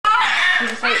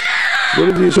What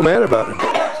is he so mad about? He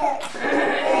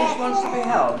just wants to be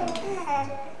held.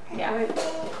 Yeah.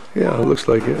 Yeah, it looks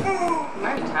like it. He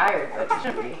might be tired, but he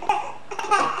shouldn't be. Look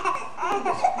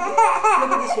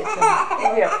at this here,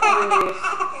 Tillman. We have 4 days.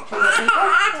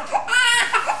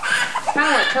 I kind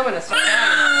of want Tillman to sit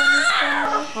down.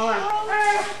 Hold on.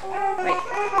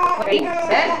 Wait.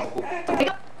 Set.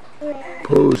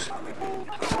 Pose.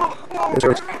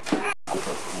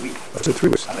 That's it, 3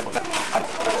 weeks.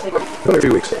 No, 3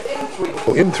 weeks.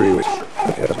 Oh, in 3 weeks.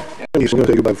 Okay. You're going to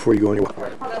say goodbye before you go on your walk.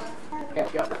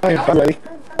 Bye, Riley.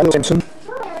 Bye, Samson.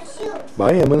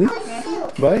 Bye, Emily.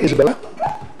 Bye, Isabella.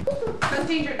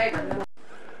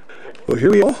 Well,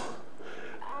 here we go.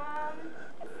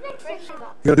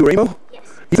 You going to do a rainbow?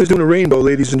 Yes. Ethan's doing a rainbow,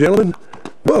 ladies and gentlemen.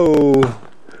 Whoa.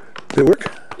 Did it work?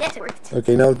 Yes, it worked.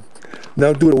 Okay, now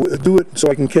do it so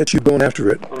I can catch you going after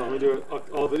it. Let me do it.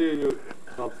 I'll video you.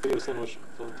 I'll video so much.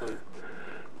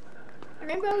 The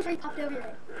rainbow is already popped over your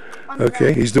head.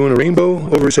 Okay, he's doing a rainbow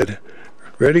over his head.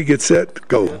 Ready, get set,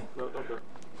 go. Yeah, no, okay.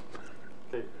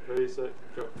 Okay, ready, set,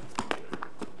 go.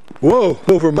 Whoa,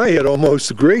 over my head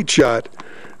almost. Great shot.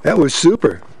 That was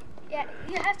super. Yeah,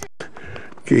 you have to.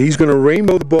 Okay, he's going to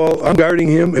rainbow the ball. I'm guarding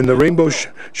him, and the rainbow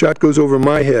shot goes over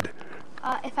my head.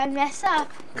 If I mess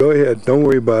up. Go ahead. Don't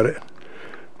worry about it.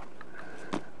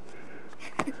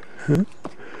 Huh?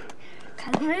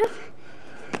 Can I move?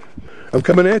 I'm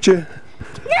coming at you.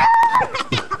 No!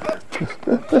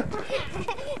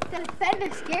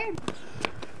 I'm scared.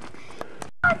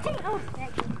 Oh,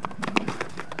 thank you.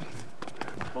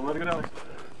 Don't let it go down.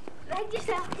 Like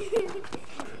yourself.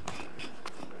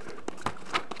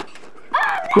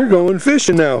 We're going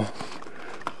fishing now.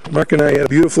 Mark and I had a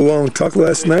beautiful long talk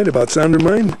last night about Sound Your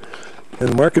Mind and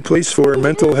the marketplace for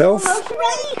mental health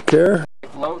care.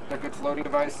 They're good floating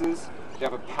devices. You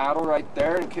have a paddle right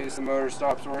there in case the motor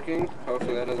stops working.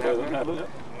 Hopefully that doesn't happen.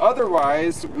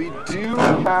 Otherwise, we do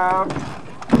have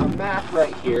a map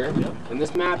right here, and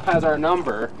this map has our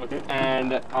number.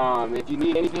 And if you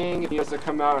need anything, if you need us to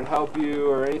come out and help you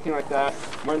or anything like that,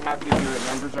 more than happy to do it.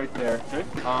 Number's right there.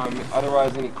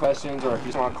 Otherwise, any questions or if you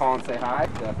just want to call and say hi,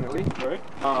 definitely.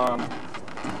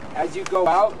 As you go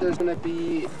out, there's going to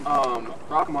be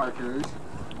rock markers,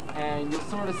 and you'll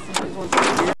sort of see these ones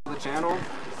right here on the channel.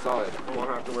 Solid. You won't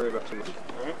have to worry about too much.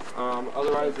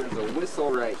 Otherwise, there's a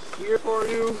whistle right here for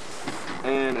you,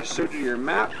 and I showed you your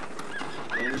map,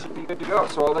 and you should be good to go.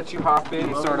 So I'll let you hop in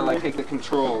and sort of like take the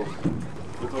control.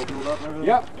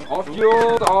 Yep, all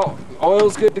fueled, all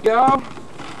oil's good to go.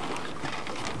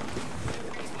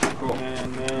 Cool.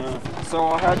 And so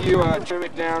I'll have you trim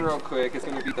it down real quick. It's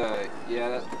gonna be the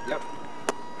yep.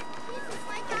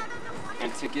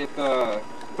 And to get the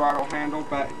throttle handle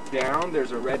back down,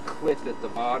 there's a red clip at the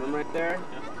bottom right there.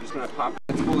 You're just gonna pop it.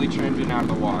 It's fully trimmed and out of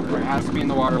the water. It has to be in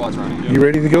the water while it's running. You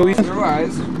ready to go, Ethan?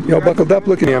 Otherwise, you all buckled up?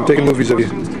 Look at me, I'm taking movies of you.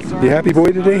 You happy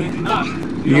boy today?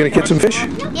 You gonna catch some fish?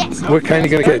 Yes. What kind are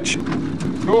you gonna catch?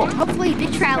 Cool. Hopefully a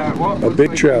big trout. A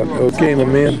big trout. Okay, my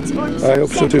man. I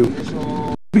hope so too.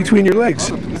 Between your legs.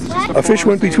 A fish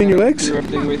went between your legs?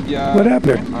 What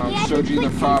happened there? Showed you the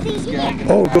prop.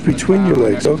 Oh, go between your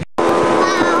legs. Okay.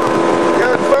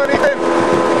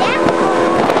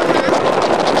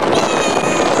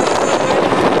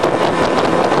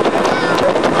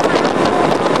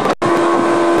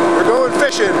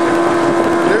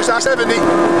 There's our 70. Nice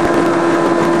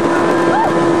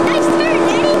turn,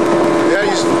 Daddy. Yeah,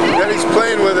 Daddy's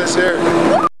playing with us there.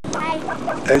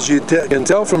 As you can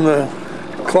tell from the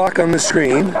clock on the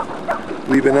screen,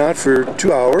 we've been out for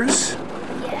 2 hours.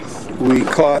 Yes. We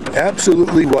caught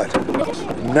absolutely what?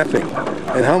 Nothing.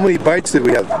 And how many bites did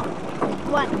we have?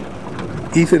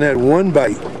 1. Ethan had 1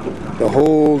 bite the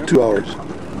whole 2 hours.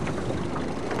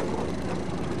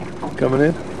 Coming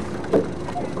in?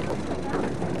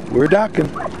 We're docking.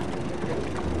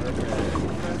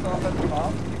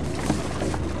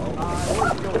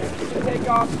 Take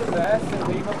off the vest and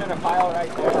leave them in a pile right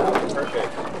there.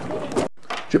 Perfect.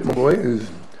 Chip, my boy, is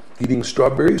eating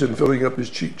strawberries and filling up his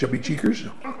chubby cheekers.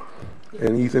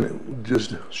 And Ethan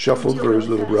just shuffled for his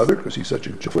little brother because he's such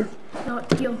a shuffler. No,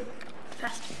 deal.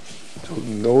 Fast. So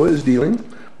Noah is dealing.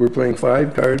 We're playing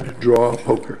 5-card draw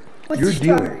poker. You're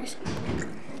dealing.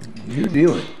 You're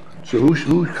dealing. So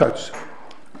who cuts?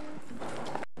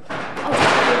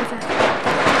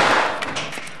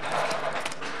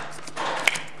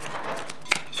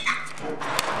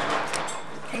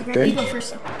 Okay, you go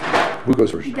first. Who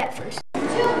goes first? You bet first.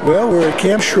 Well, we're at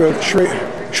Camp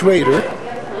Shwayder,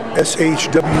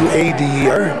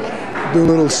 S-H-W-A-D-E-R. Do a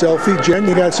little selfie. Jen,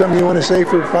 you got something you want to say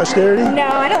for posterity? No,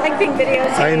 I don't like being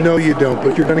videos. I know you don't,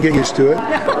 but you're going to get used to it.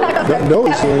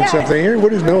 Noah's doing something here.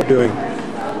 What is Noah doing?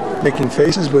 making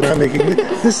faces, but not making.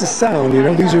 This is sound, you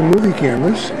know. These are movie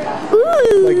cameras.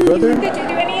 Ooh. Like brother. Did you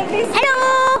do any of these?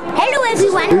 Hello. Hello,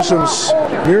 everyone. There's some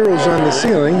murals on the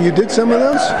ceiling. You did some of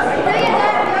those?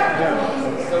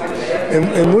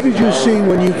 And what did you see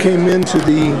when you came into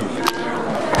the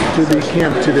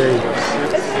camp today?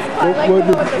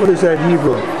 What is that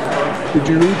Hebrew? Did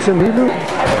you read some Hebrew?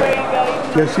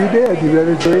 Yes, you did. You read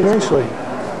it very nicely.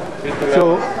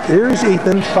 So here's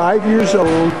Ethan, 5 years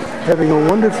old, having a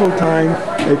wonderful time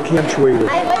at Camp Shwayder.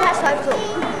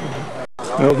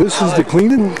 Now this is the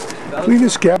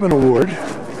cleanest cabin award.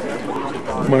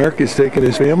 Mark is taking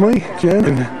his family, Jenn,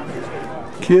 and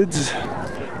kids.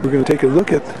 We're going to take a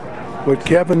look at what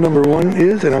cabin number 1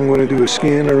 is, and I'm going to do a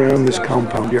scan around this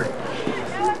compound here.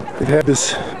 They've had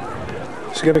this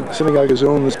synagogue has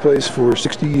owned this place for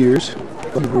 60 years.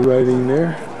 We're riding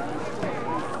there.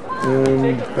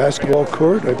 And basketball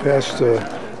court. I passed a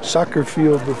soccer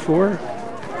field before.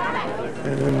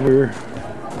 And I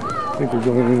think we're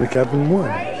going into cabin 1.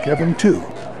 Cabin 2.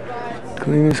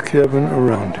 Cleanest cabin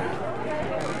around.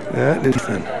 That is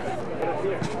Ethan.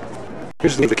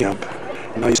 Here's the camp.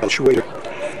 Nice Shwayder.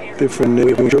 Different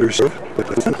way of doing shoulder serve. I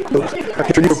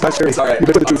can't turn you for past. Sorry. You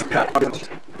better the truth.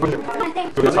 We're going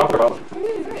to talk about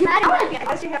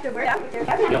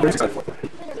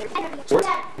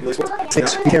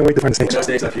snakes. You can't wait to find the snakes. No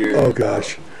snakes up here. Oh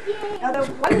gosh. Although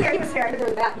one year he was here, I could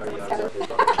do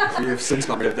that. We have since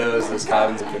gotten rid of those. Those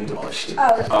cabins have been demolished.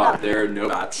 Oh. There are no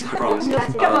bats, I promise.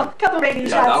 Couple rating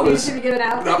shots to be given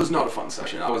out. That was not a fun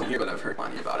session. I wasn't here, but I've heard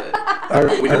plenty about it.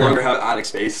 We no longer have attic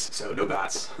space, so no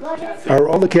bats. Are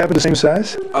all the cabins the same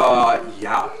size?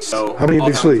 Yeah. So how many do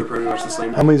they sleep? Pretty much the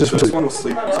same. How many does this one will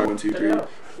sleep? Sorry, 1, 2, 3.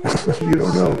 You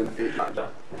don't know. 7, 8, 9.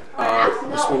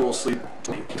 This one will sleep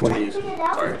 20.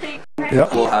 Sorry.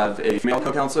 Yep. We'll have a female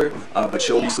co-counselor, but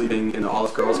she'll be sleeping in the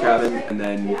Olive Girls cabin, and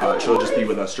then she'll just be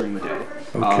with us during the day.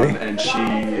 Okay.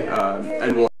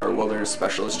 And we'll have our wilderness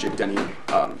specialist, Jake Denny.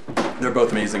 They're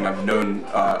both amazing. I've known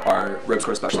our ropes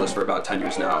course specialist for about 10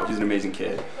 years now. He's an amazing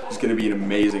kid. He's going to be an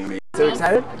amazing. So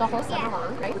excited? The whole summer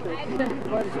long, right?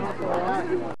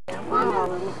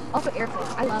 Also airplanes.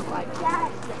 I love flying.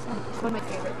 It's one of my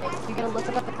favorite things. You get to look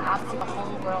up at the top, see the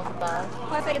whole world above.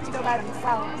 Plus, I get to go by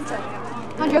themselves.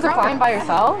 Oh, you guys are flying by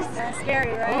yourselves?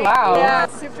 Scary, right? Oh, wow. Yeah,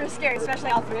 it's super scary, especially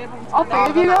all 3 of them. All 3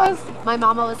 of you guys? My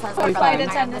mom always says my brother flight and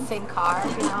I have the attendants. same car,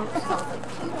 you know? She's always like,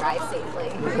 you drive safely.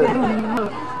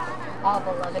 All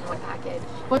the love in one package.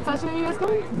 What session are you guys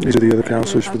going? These are the other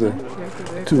counselors for the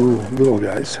 2 little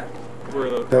guys.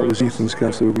 That was Ethan's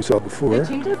counselor we saw before. It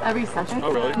changes every session.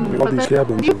 Oh, really? All these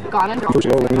cabins. You've gone under First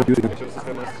of all, I ended up using them.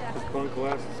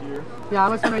 Yeah,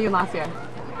 which one were you last year?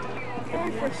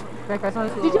 Very first one.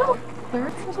 Did you go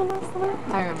 3rd session last summer?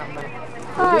 I remember.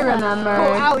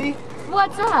 Cool, Allie.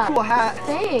 What's up? Cool hat.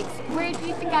 Thanks. Where do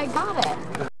you think I got it?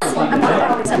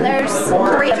 So there's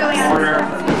 3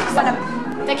 Julians. One of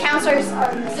the counselors.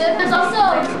 There's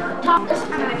also top. If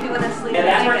you want to sleep. Yeah,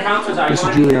 that's where counselors are. This is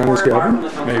Juliana's cabin.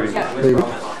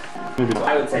 Maybe.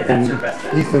 I would say that's your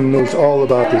best. Ethan knows all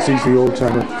about this. He's the old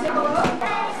timer.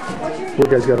 Poor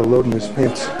guy's got a load in his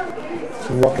pants. He's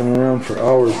walking around for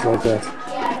hours like that.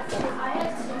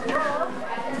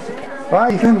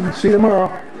 Bye, Ethan. See you tomorrow.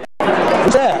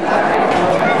 Who's that?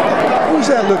 Who's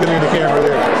that looking in the camera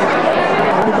there?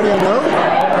 Anybody I know?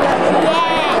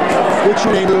 Yes. What's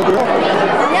your name, little girl?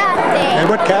 Nothing. And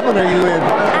what cabin are you in? I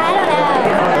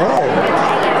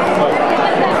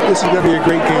Oh. This is going to be a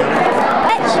great camp.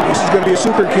 don't know. What? This is going to be a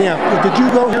super camp. Did you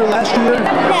go here last year?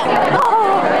 No.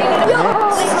 Oh.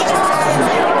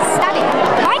 Stop it.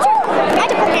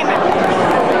 Mind your camera.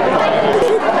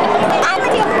 I'm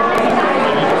with you.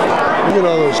 Look at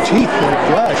all those teeth. My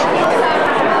gosh.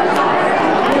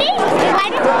 Please,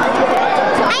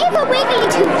 I have a wiggly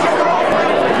tooth.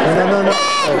 No.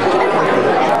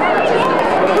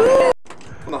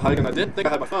 On the hike, and I didn't think I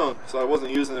had my phone, so I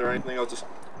wasn't using it or anything. I just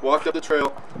walked up the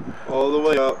trail all the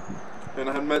way up, and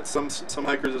I had met some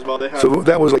hikers as well. They had So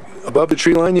that was like above the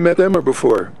tree line you met them or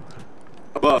before?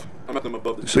 above. I met them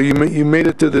above the So you made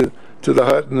it to the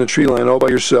hut and the tree line all by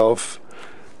yourself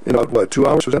in about what, 2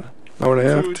 hours was that? Hour and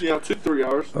a half? 3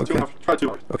 hours. Okay. 2.5, probably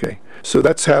 2 hours. Okay. So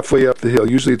that's halfway up the hill.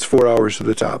 Usually it's 4 hours to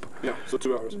the top. Yeah, so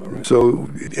 2 hours about right. So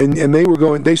and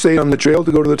they stayed on the trail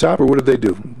to go to the top, or what did they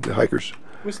do, the hikers?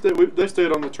 They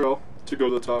stayed on the trail to go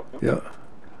to the top. Yeah.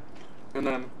 And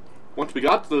then once we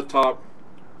got to the top,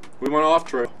 we went off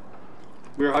trail.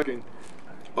 We were hiking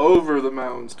over the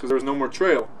mountains because there was no more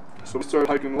trail. So we started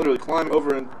hiking, literally climbing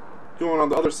over and going on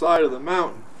the other side of the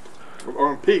mountain. or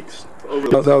on peaks over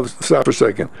Now, stop for a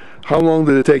second. How long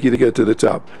did it take you to get to the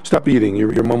top? Stop eating.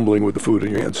 You're mumbling with the food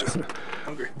in your hands.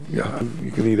 hungry. Yeah,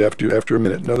 you can eat after a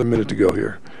minute. Another minute to go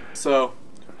here. So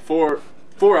 4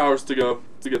 hours to go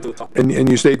to get to the top. And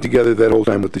you stayed together that whole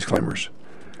time with these climbers?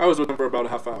 I was with them for about a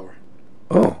half hour.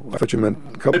 Oh, I thought you meant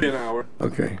a couple. Maybe an hour.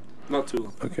 Okay. Not too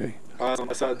long. Okay.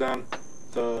 I sat down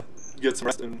to get some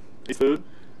rest and eat food.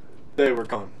 They were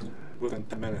gone within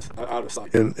 10 minutes, out of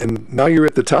sight. And now you're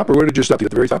at the top, or where did you stop? At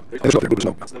the very top? And it's up there, good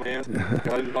snow. It's in my hands.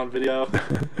 Got it on video,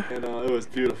 and it was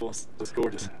beautiful. It was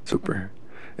gorgeous. Super.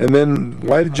 And then,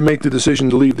 why did you make the decision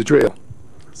to leave the trail?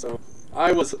 So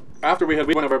I was after we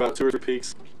went over about 2 or 3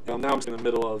 peaks. Now I'm just in the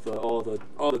middle of all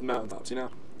the mountaintops, you know.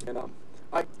 And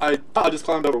I thought I just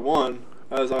climbed over one,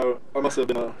 as I must have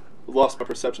been lost my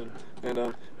perception, and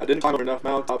I didn't climb over enough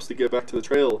mountaintops to get back to the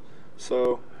trail.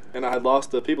 So, and I had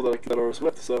lost the people that I was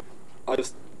with. So I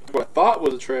just, what I thought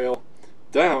was a trail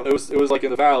down. It was like in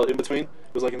the valley in between.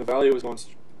 It was like in the valley. It was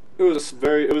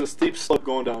a steep slope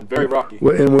going down, very rocky.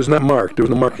 Well, and it was not marked. There was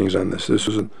no markings on this. This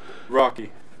was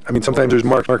rocky. I mean, sometimes there's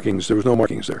markings. There was no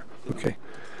markings there. Okay.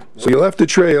 So you left the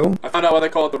trail. I found out why they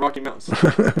call it the Rocky Mountains.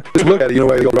 Just look at it, you know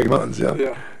why they call it Rocky Mountains, yeah.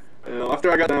 Yeah. And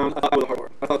after I got down, I thought it was the hard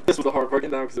part. I thought this was the hard part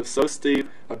getting down because it was so steep.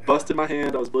 I busted my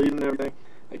hand. I was bleeding and everything.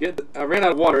 I ran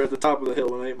out of water at the top of the hill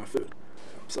when I ate my food.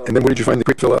 So and then where did you find the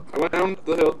creek fill up? I went down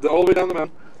the hill, all the way down the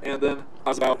mountain, and then I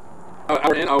was about an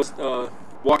hour in. I was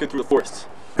walking through the forests.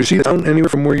 Did you see the town anywhere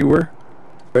from where you were?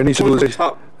 Or any civilization?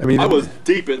 I mean, I was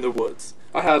deep in the woods.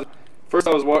 First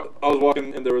I was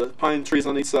walking, and there were pine trees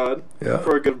on each side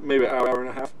for a good maybe an hour and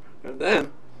a half, and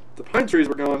then the pine trees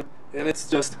were gone, and it's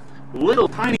just little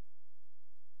tiny